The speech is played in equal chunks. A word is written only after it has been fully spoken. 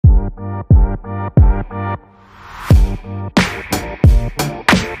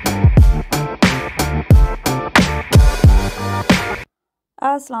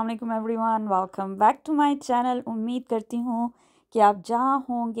अस्सलाम वालेकुम everyone, welcome back to my channel. उम्मीद करती हूँ कि आप जहाँ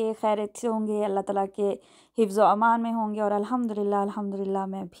होंगे खैरियत से होंगे, अल्लाह ताला के हिफ्ज़ व अमान में होंगे और अल्हम्दुलिल्लाह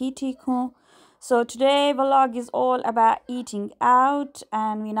मैं भी ठीक हूँ। So today vlog is all about eating out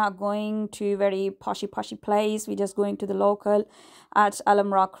and we're not going to very poshy place. We're just going to the local at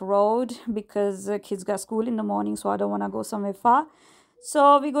Alum Road because kids got school in the morning, so I don't want to go somewhere far. So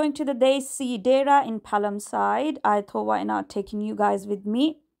we're going to the Desi Dera in Pelham side. I thought why not taking you guys with me.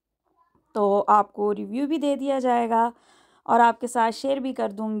 तो आपको review भी दे दिया जाएगा और आपके साथ share भी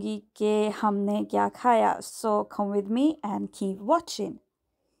कर दूंगी कि हमने क्या खाया. So come with me and keep watching.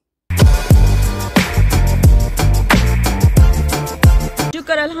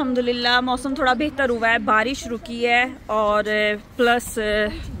 शुक्र अल्हम्दुलिल्लाह मौसम थोड़ा बेहतर हुआ है, बारिश रुकी है और plus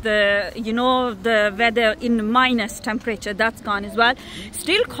the weather in minus temperature that's gone as well.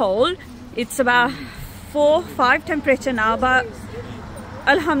 Still cold, it's about 4-5 temperature now, but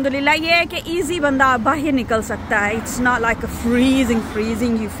अल्हम्दुलिल्लाह ये है कि easy बंदा बाहर निकल सकता है. It's not like a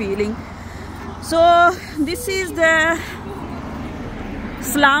freezing you feeling. So this is the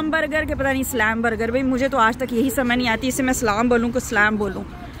सलाम बर्गर के, पता नहीं स्लैम बर्गर, भाई मुझे तो आज तक यही समझ नहीं आती इसे मैं सलाम बोलूँ को स्लैम बोलूँ.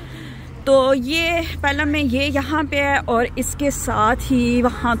 तो ये पहला में ये यहाँ पे है और इसके साथ ही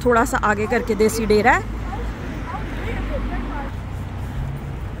वहाँ थोड़ा सा आगे करके देसी डेरा है.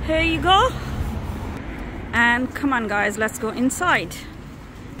 Here you go and come on guys, let's go inside.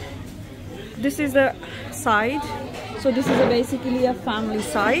 This is the side, so this is basically a family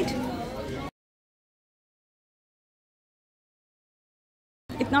side.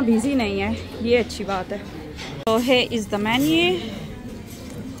 इतना बिजी नहीं है, ये अच्छी बात है. So here is the menu.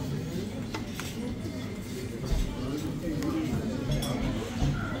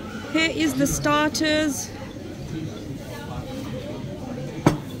 Here is the starters.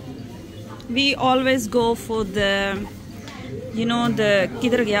 We always go for the the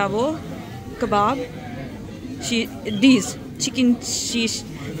किधर गया वो kebab. These chicken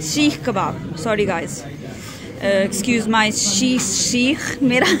sheikh kebab. Sorry guys. Excuse my sheikh,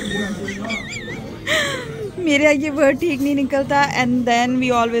 मेरा ये वर्ड ठीक नहीं निकलता. And then we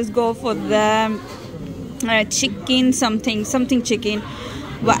always go for the chicken something chicken,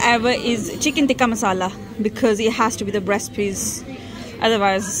 whatever is chicken tikka masala, because it has to be the breast piece,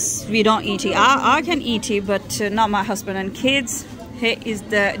 otherwise we don't eat it. I can eat it but not my husband and kids. Here is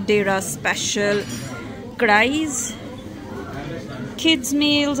the Dera special kadais, kids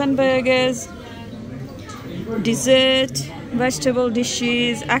meals and burgers, dessert, vegetable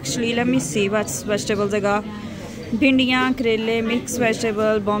dishes. Actually let me see what's vegetables I got. Bhindiyan, karele, mixed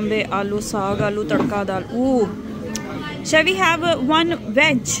vegetable, bombay aloo, saag aloo, tadka dal. Ooh, shall we have one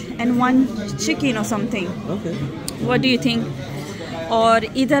veg and one chicken or something? Okay, what do you think? और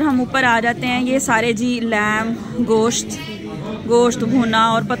इधर हम ऊपर आ जाते हैं. ये सारे जी lamb, गोश्त भुना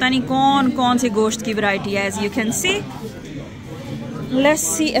और पता नहीं कौन सी गोश्त की वैरायटी है. as you can see, let's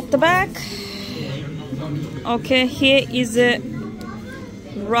see at the back. Okay, here is a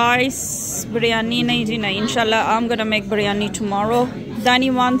rice biryani. Nahi ji nahi, inshallah I'm gonna make biryani tomorrow. Dani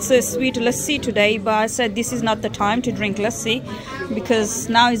wants a sweet lassi today, but I said this is not the time to drink lassi because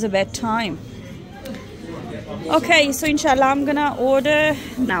now is a bad time. Okay, so inshallah I'm gonna order.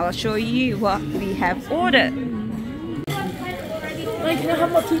 Now I'll show you what we have ordered.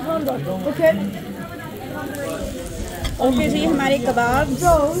 Okay जी, हमारे कबाब,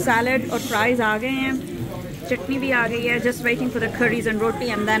 salad और fries आ गए हैं. चटनी भी आ गई है. Just waiting for the curries and roti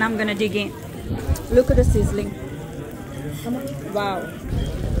and then I'm gonna dig in. Look at the sizzling. Wow.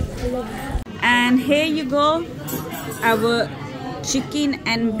 And here you go, our chicken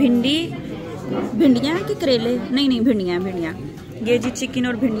and भिंडियाँ कि करेले, नहीं भिंडियाँ. ये जी चिकन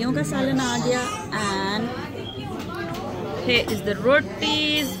और भिंडियों का सालन आ गया. And here is the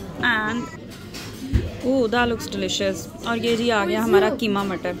rotis and oh that looks delicious. और ये जी आ गया हमारा कीमा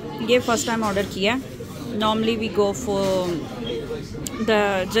मटर. ये फर्स्ट टाइम ऑर्डर किया. Normally we go for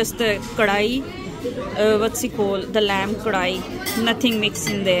just the kadai, what's it called, the lamb kadai, nothing mixed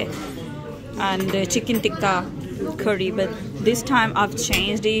in there, and chicken tikka curry, but this time I've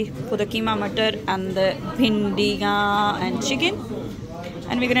changed it for the keema matar and the bhindiya and chicken.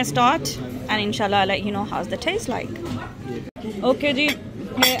 And we're gonna start and inshallah I'll let you know how's the taste like. Okay ji,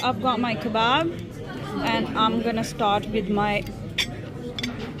 here I've got my kebab and I'm gonna start with my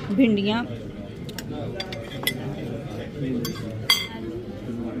bhindiya.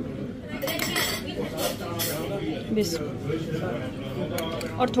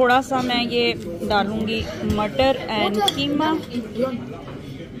 और थोड़ा सा मैं ये डालूंगी मटर and keema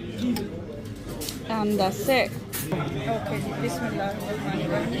and that's it. Okay, Bismillah.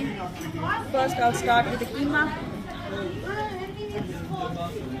 First I'll start with the keema.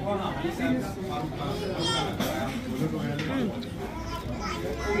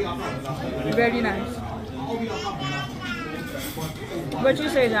 Very nice. What you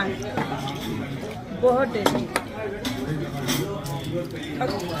say, Jan? बहुत tasty.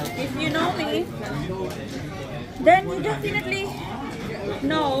 If you know me, then you definitely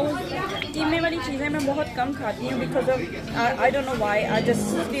know कीमे वाली चीज़ें मैं बहुत कम खाती हूँ because of I don't know why, I just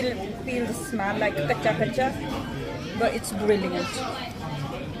still feel the smell like कच्चा कच्चा, but it's brilliant.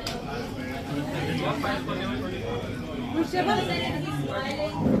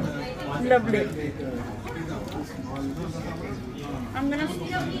 Lovely. I'm gonna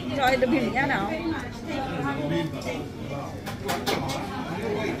try the bhilliya now.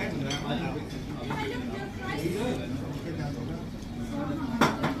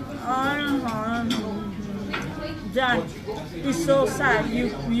 Jan, it's so sad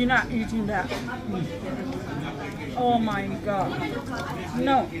you're not eating that. Oh my god.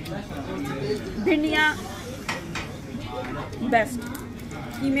 No. Bhilliya best.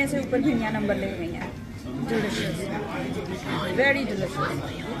 कीमे से ऊपर भिंडिया number ले गई हैं. Delicious. Very delicious.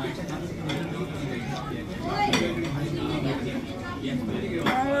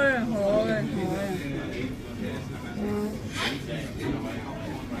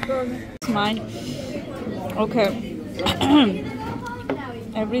 It's mine. Okay.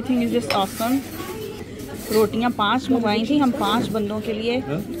 Everything is just awesome. रोटियां 5 मंगवाई थी हम 5 बंदों के लिए,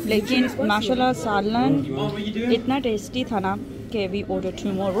 लेकिन माशाल्लाह सालन इतना टेस्टी था ना कि we ordered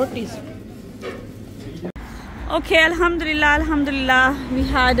 2 more rotis. Okay, alhamdulillah, we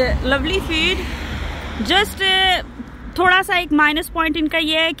had a lovely food. Just थोड़ा सा एक minus point इनका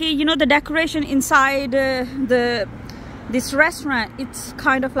ये है कि you know the decoration inside this restaurant, it's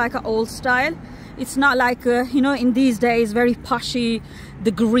kind of like an old style. It's not like you know, in these days very pushy,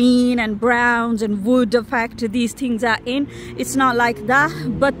 the green and browns and wood effect these things are in. It's not like that,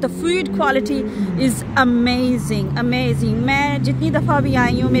 but the food quality is amazing. मैं जितनी दफ़ा भी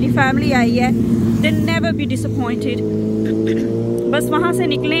आई हूँ, मेरी family आई है, they never be disappointed. बस वहाँ से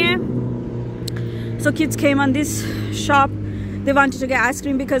निकले हैं. So kids came on this shop. They wanted to get ice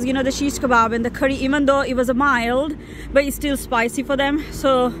cream because you know the shish kebab and the curry, even though it was a mild, but it's still spicy for them.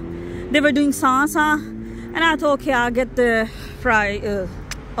 So they were doing salsa, and I thought, okay, I'll get the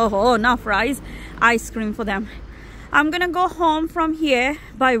not fries, ice cream for them. I'm gonna go home from here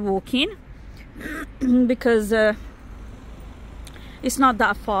by walking because it's not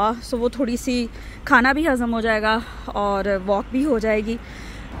that far. So वो थोड़ी सी खाना भी हजम हो जाएगा और walk भी हो जाएगी.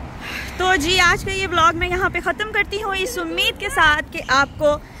 तो जी आज का ये व्लॉग मैं यहाँ पे ख़त्म करती हूँ इस उम्मीद के साथ कि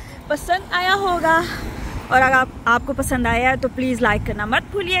आपको पसंद आया होगा, और अगर आपको पसंद आया है तो प्लीज़ लाइक करना मत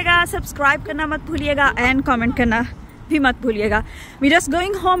भूलिएगा, सब्सक्राइब करना मत भूलिएगा, एंड कमेंट करना भी मत भूलिएगा. We just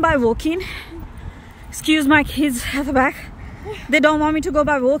going home by walking. Excuse my kids at the back. They don't want me to go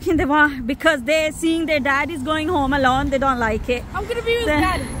by walking. They want, because they're seeing their dad is going home alone. They don't like it. I'm gonna be with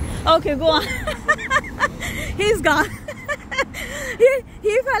Dad. Okay, go on. He's gone.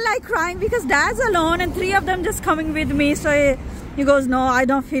 he felt like crying because Dad's alone and 3 of them just coming with me. So he goes, no, I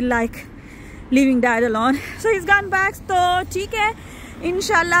don't feel like leaving Dad alone. So he's gone back. तो ठीक है,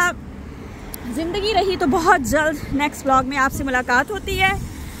 इंशाल्लाह ज़िंदगी रही तो बहुत जल्द next vlog में आपसे मुलाकात होती है.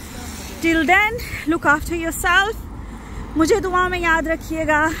 Till then, look after yourself. मुझे दुआ में याद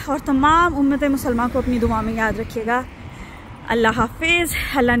रखिएगा और तमाम उम्मत मुसलमान को अपनी दुआ में याद रखिएगा. अल्लाह हाफिज़,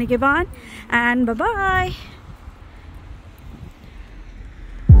 अल्लाह निगहबान, एंड बाय बाय.